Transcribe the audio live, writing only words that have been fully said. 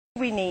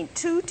We need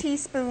 2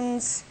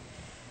 teaspoons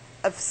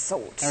of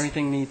salt.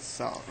 Everything needs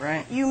salt,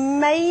 right? You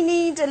may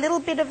need a little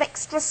bit of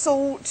extra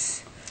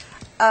salt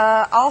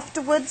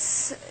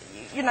afterwards.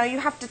 You know, you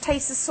have to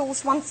taste the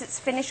sauce once it's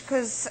finished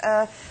because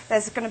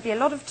there's going to be a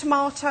lot of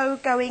tomato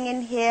going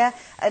in here,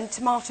 and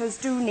tomatoes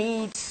do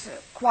need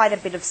quite a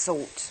bit of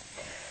salt.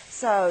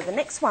 So the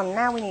next one,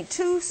 now we need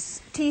 2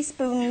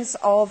 teaspoons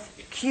of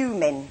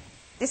cumin.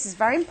 This is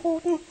very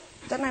important.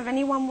 Don't know if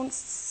anyone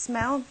wants to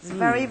smell. It's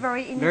very,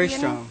 very Indian. Very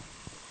strong.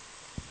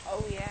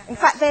 Oh, yeah. In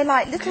fact, they're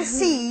like little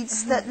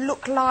seeds that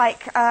look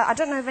like, I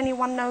don't know if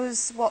anyone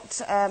knows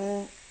what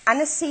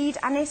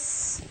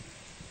anise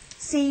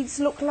seeds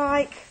look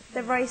like.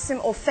 They're very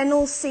similar, or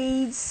fennel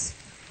seeds.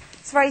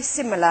 It's very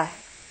similar.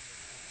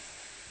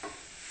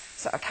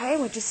 So, okay,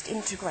 we'll just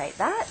integrate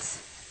that.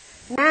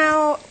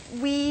 Now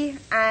we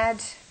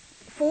add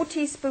 4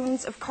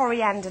 teaspoons of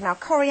coriander. Now,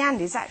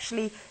 coriander is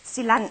actually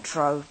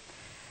cilantro.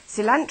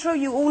 Cilantro,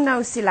 you all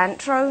know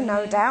cilantro,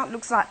 no doubt.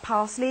 Looks like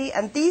parsley.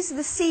 And these are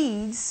the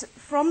seeds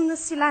from the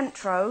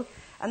cilantro,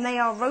 and they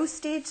are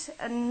roasted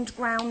and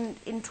ground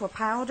into a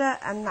powder,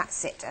 and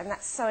that's it. And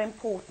that's so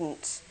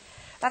important.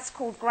 That's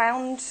called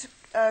ground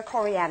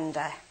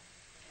coriander.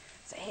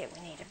 So here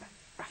we need about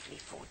roughly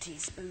 4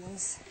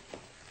 teaspoons.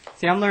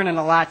 See, I'm learning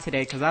a lot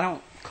today because I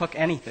don't cook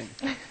anything.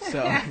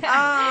 So.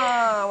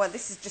 Ah, well,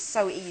 this is just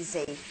so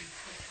easy.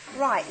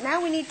 Right,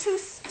 now we need 2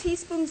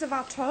 teaspoons of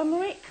our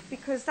turmeric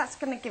because that's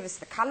going to give us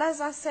the colour. As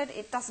I said,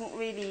 it doesn't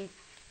really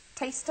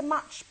taste too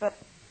much, but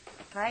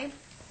okay.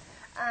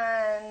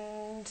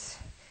 And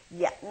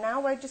yeah,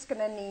 now we're just going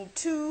to need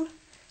 2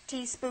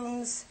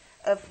 teaspoons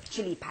of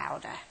chili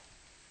powder.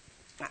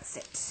 That's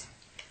it,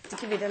 to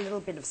give it a little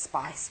bit of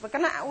spice. We're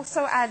going to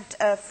also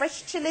add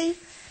fresh chili,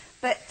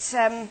 but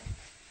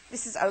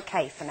this is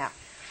okay for now.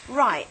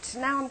 Right,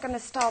 now I'm going to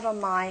start on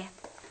my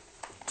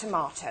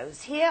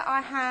tomatoes. Here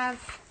I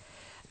have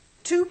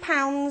 2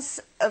 pounds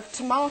of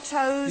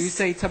tomatoes. You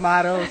say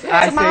tomatoes,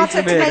 I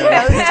say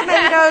tomatoes.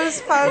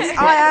 Tomatoes, folks.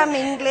 I am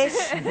English.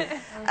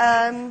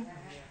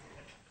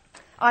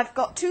 I've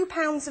got 2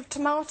 pounds of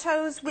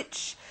tomatoes,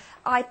 which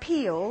I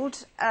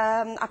peeled.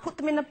 I put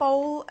them in a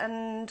bowl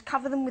and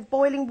cover them with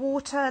boiling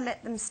water,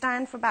 let them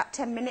stand for about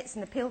 10 minutes,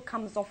 and the peel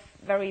comes off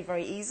very,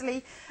 very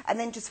easily, and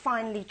then just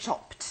finely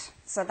chopped.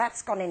 So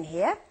that's gone in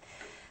here.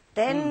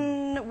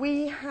 Then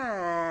we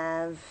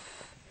have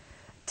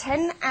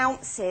 10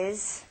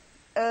 ounces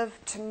of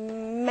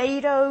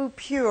tomato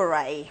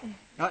puree.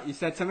 Oh, you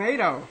said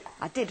tomato.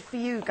 I did for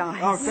you guys.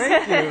 Oh,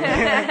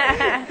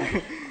 thank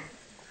you.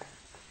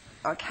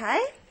 Okay,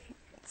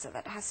 so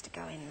that has to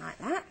go in like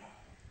that.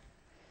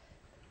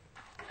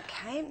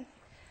 Okay,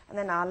 and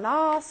then our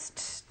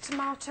last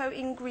tomato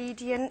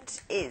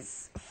ingredient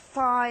is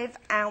 5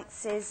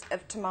 ounces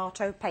of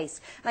tomato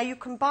paste. Now you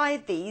can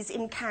buy these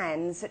in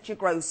cans at your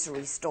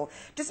grocery store.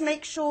 Just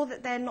make sure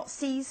that they're not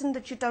seasoned,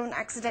 that you don't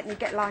accidentally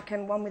get like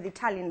one with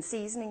Italian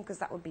seasoning, because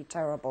that would be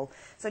terrible.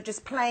 So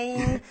just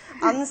plain,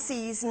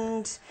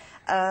 unseasoned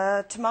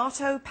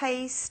tomato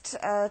paste,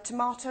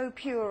 tomato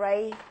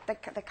puree.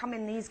 They come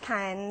in these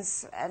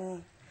cans,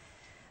 and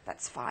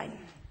that's fine.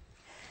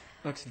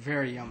 Looks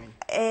very yummy.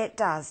 It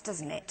does,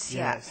 doesn't it?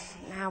 Yes.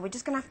 Yeah. Now we're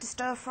just going to have to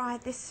stir fry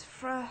this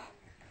for a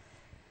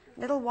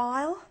little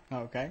while.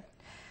 Okay.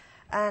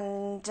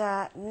 And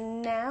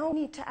now we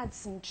need to add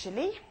some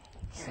chili.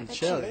 Some chili.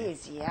 chili.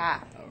 Chilies,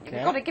 yeah. Okay.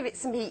 We've got to give it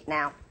some heat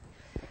now.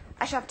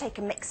 Actually, I've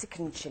taken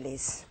Mexican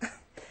chilies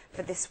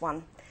for this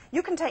one.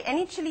 You can take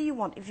any chili you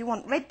want. If you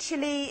want red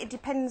chili, it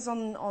depends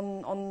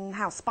on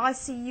how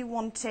spicy you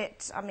want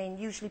it. I mean,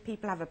 usually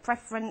people have a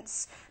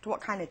preference to what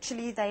kind of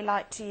chili they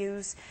like to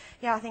use.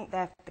 Yeah, I think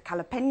the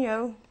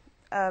jalapeno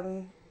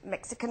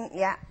Mexican,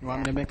 yeah. You want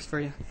me to mix for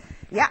you?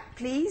 Yeah,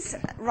 please.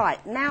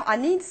 Right, now I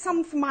need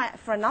some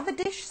for another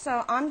dish,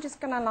 so I'm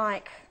just going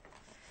to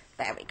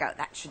there we go,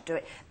 that should do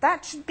it.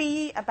 That should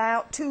be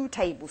about 2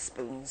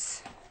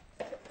 tablespoons.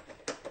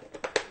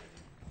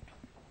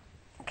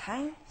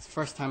 Okay. It's the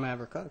first time I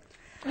ever cooked.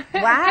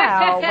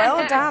 Wow,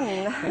 well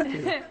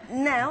done.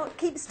 Now,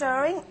 keep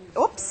stirring.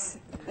 Oops.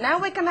 Now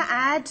we're going to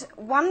add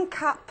 1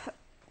 cup,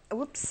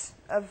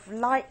 of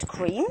light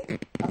cream.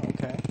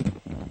 Okay.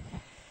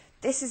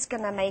 This is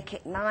going to make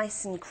it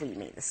nice and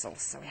creamy, the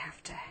sauce, so we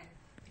have to...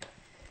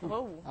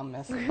 Whoa. I'm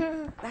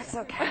messing. That's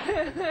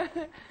okay.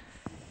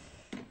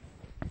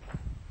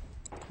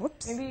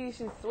 Whoops. Maybe you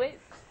should switch.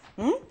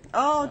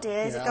 Oh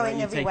dear, is Yeah, it I'll going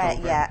let you take everywhere?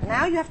 over. Yeah.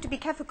 Now you have to be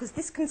careful because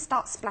this can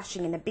start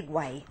splashing in a big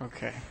way.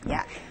 Okay.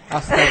 Yeah. I'll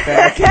step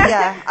back.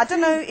 Yeah. I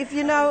don't know if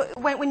you know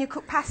when you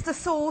cook pasta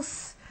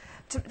sauce,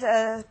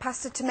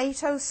 pasta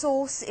tomato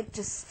sauce, it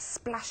just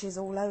splashes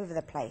all over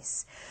the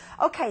place.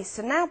 Okay,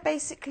 so now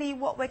basically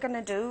what we're going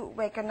to do,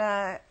 we're going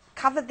to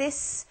cover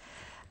this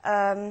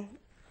and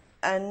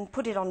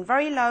put it on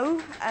very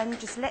low and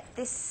just let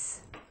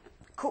this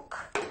cook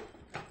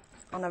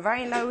on a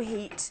very low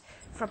heat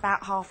for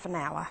about half an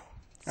hour.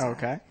 So,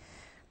 Okay.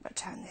 but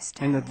turn this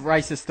down. And the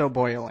rice is still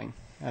boiling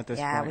at this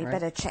point, Yeah, we right?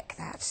 better check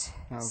that.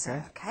 Okay.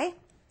 So, okay.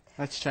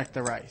 Let's check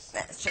the rice.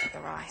 Let's check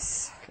the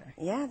rice. Okay.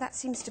 Yeah, that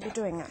seems to be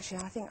doing, actually.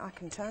 I think I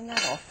can turn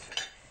that off.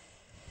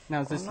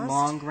 Now, is this Almost.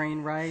 long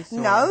grain rice?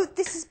 Or? No,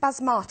 this is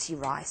basmati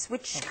rice,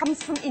 which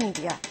comes from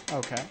India.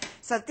 Okay.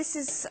 So this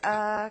is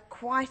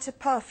quite a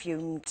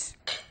perfumed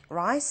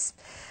rice,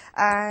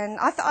 and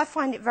I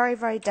find it very,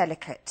 very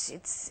delicate.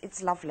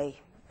 It's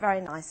lovely,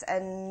 very nice,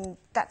 and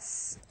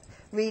that's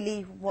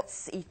really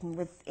what's eaten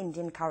with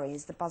Indian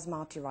curries, the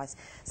basmati rice.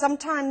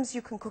 Sometimes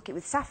you can cook it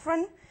with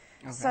saffron.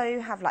 Okay. So you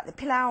have like the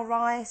pilau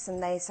rice,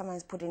 and they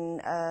sometimes put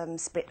in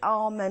split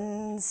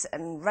almonds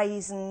and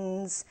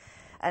raisins,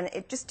 and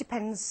it just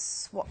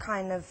depends what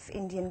kind of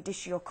Indian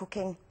dish you're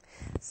cooking.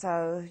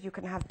 So you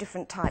can have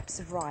different types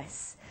of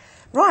rice.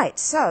 Right,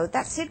 so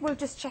that's it. We'll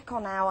just check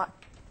on our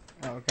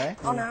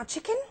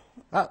chicken.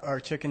 Oh, our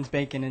chicken's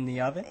baking in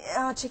the oven.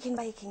 Our chicken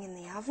baking in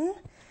the oven.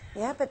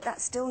 Yeah, but that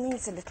still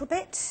needs a little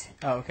bit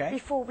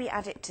before we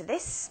add it to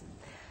this.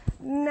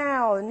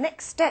 Now,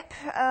 next step,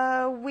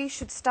 we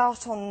should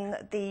start on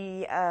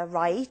the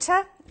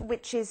raita,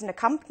 which is an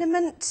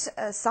accompaniment,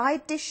 a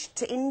side dish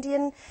to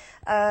Indian.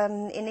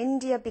 In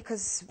India,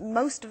 because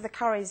most of the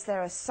curries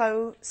there are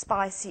so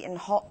spicy and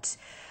hot,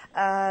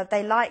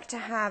 they like to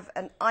have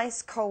an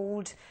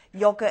ice-cold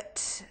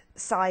yogurt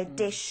side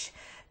dish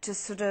to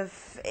sort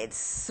of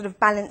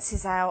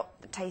balances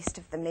out the taste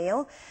of the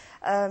meal.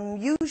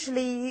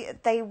 Usually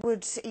they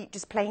would eat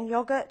just plain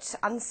yogurt,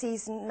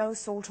 unseasoned, no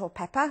salt or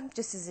pepper,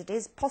 just as it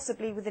is,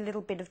 possibly with a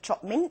little bit of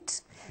chopped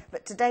mint.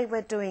 But today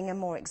we're doing a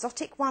more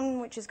exotic one,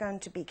 which is going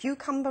to be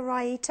cucumber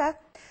raita.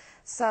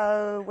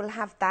 So we'll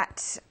have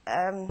that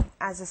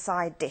as a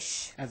side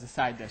dish. As a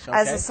side dish, okay.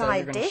 As a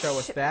side so you're dish. Show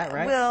us that,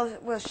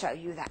 right? We'll show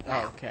you that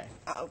now. Oh, okay.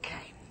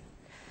 Okay.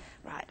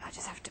 Right, I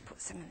just have to put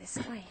some of this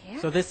away here.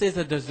 So this is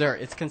a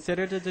dessert. It's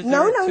considered a dessert?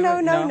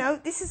 No.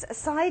 This is a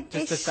side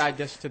dish. Just a side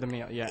dish to the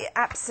meal, yeah.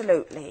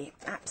 Absolutely,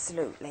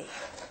 absolutely.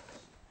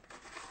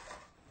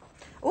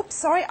 Oops,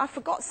 sorry, I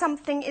forgot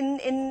something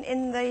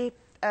in the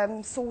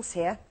sauce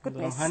here.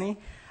 Goodness. A little honey?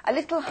 A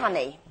little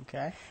honey.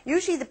 Okay.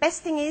 Usually the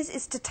best thing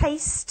is to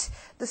taste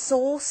the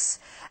sauce,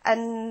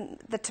 and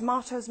the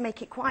tomatoes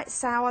make it quite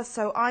sour,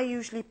 so I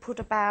usually put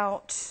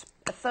about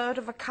 1/3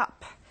 of a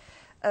cup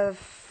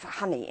of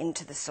honey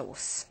into the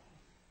sauce.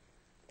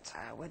 So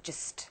we'll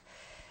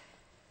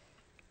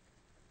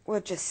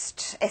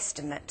just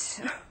estimate.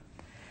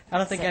 I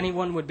don't think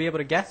anyone would be able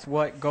to guess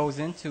what goes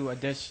into a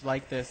dish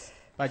like this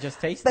by just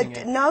tasting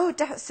it. No,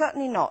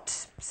 certainly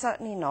not.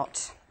 Certainly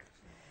not.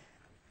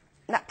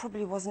 That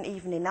probably wasn't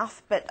even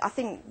enough, but I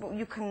think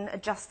you can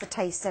adjust the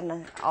taste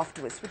then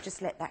afterwards. We'll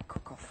just let that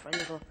cook off for a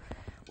little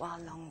while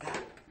longer.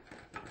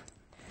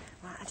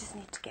 Right, I just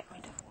need to get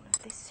rid of all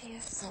of this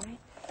here, sorry.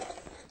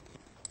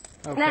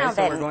 Okay, now so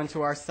then, we're going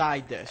to our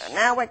side dish.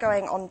 Now we're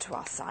going on to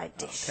our side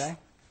dish. Okay.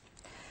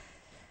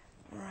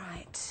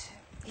 Right.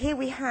 Here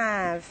we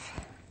have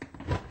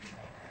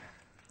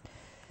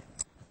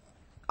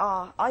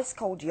our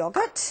ice-cold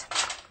yogurt.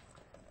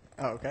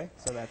 Oh, okay.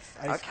 So that's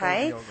ice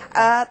Okay. cold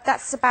yogurt.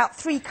 That's about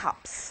 3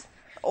 cups,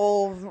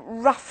 or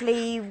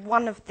roughly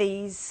one of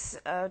these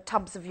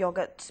tubs of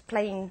yogurt,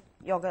 plain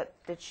yogurt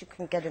that you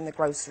can get in the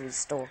grocery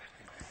store.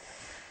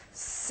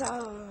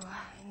 So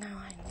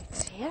now I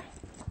need here.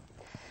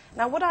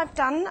 Now what I've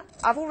done,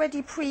 I've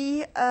already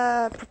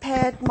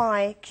prepared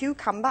my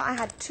cucumber. I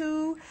had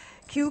 2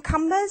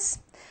 cucumbers,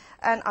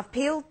 and I've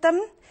peeled them,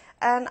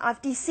 and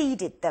I've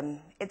de-seeded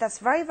them. That's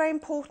very, very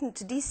important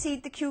to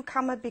de-seed the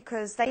cucumber,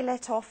 because they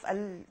let off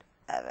a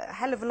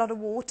hell of a lot of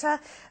water,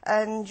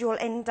 and you'll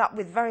end up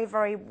with very,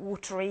 very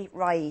watery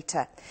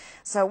raita.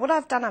 So what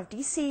I've done, I've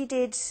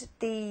de-seeded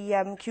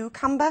the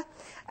cucumber,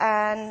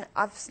 and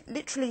I've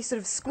literally sort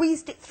of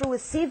squeezed it through a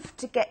sieve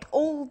to get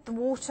all the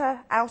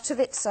water out of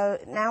it. So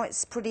now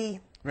it's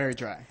pretty... Very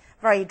dry.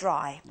 Very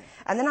dry.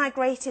 And then I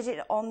grated it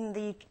on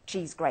the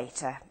cheese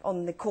grater,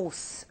 on the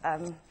coarse,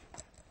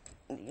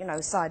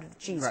 side of the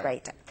cheese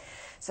grater.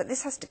 So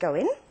this has to go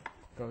in.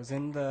 Goes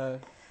in the...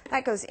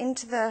 That goes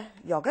into the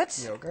yogurt.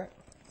 Yogurt.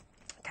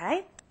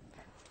 Okay.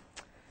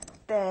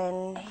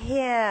 Then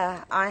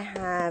here I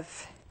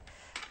have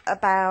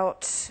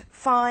about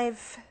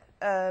 5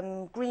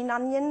 green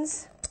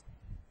onions.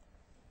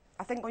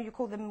 I think what you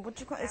call them, what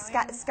do you call it?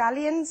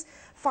 Scallions,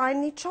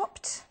 finely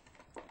chopped.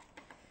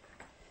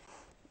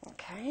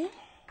 Okay.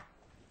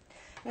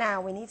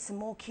 Now we need some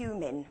more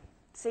cumin.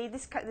 See,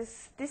 this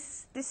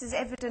is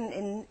evident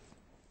in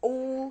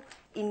all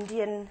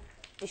Indian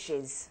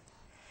dishes.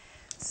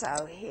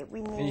 So here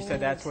we need... And you said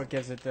that's what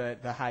gives it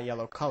the high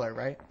yellow color,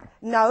 right?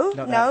 No,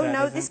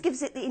 no. This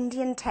gives it the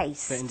Indian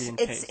taste. The Indian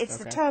taste, It's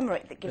okay. the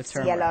turmeric that gives the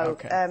turmeric, yellow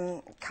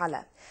okay.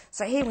 colour.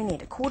 So here we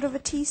need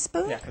 1/4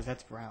 teaspoon. Yeah, because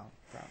that's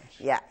brownish.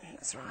 Yeah,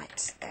 that's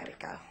right. There we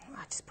go.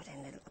 I just put in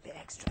a little bit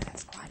extra.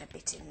 That's quite a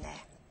bit in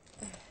there.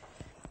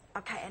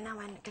 Okay, and now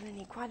I'm going to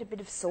need quite a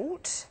bit of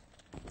salt.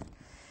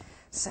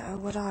 So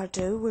what I'll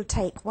do, we'll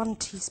take 1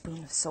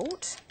 teaspoon of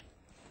salt.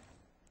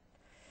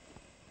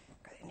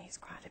 It needs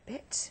quite a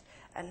bit.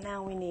 And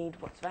now we need,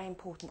 what's very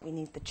important, we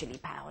need the chili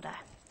powder.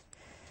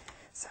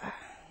 So,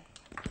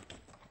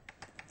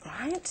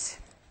 right.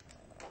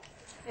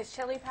 Is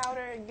chili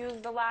powder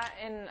used a lot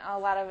in a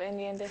lot of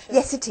Indian dishes?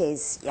 Yes, it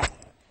is. Yeah,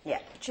 yeah.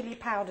 Chili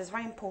powder is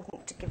very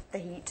important to give the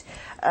heat,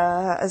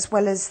 as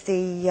well as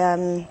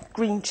the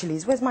green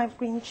chilies. Where's my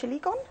green chili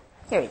gone?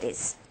 Here it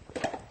is.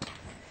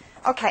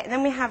 Okay, and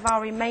then we have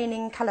our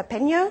remaining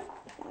jalapeno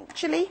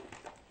chili.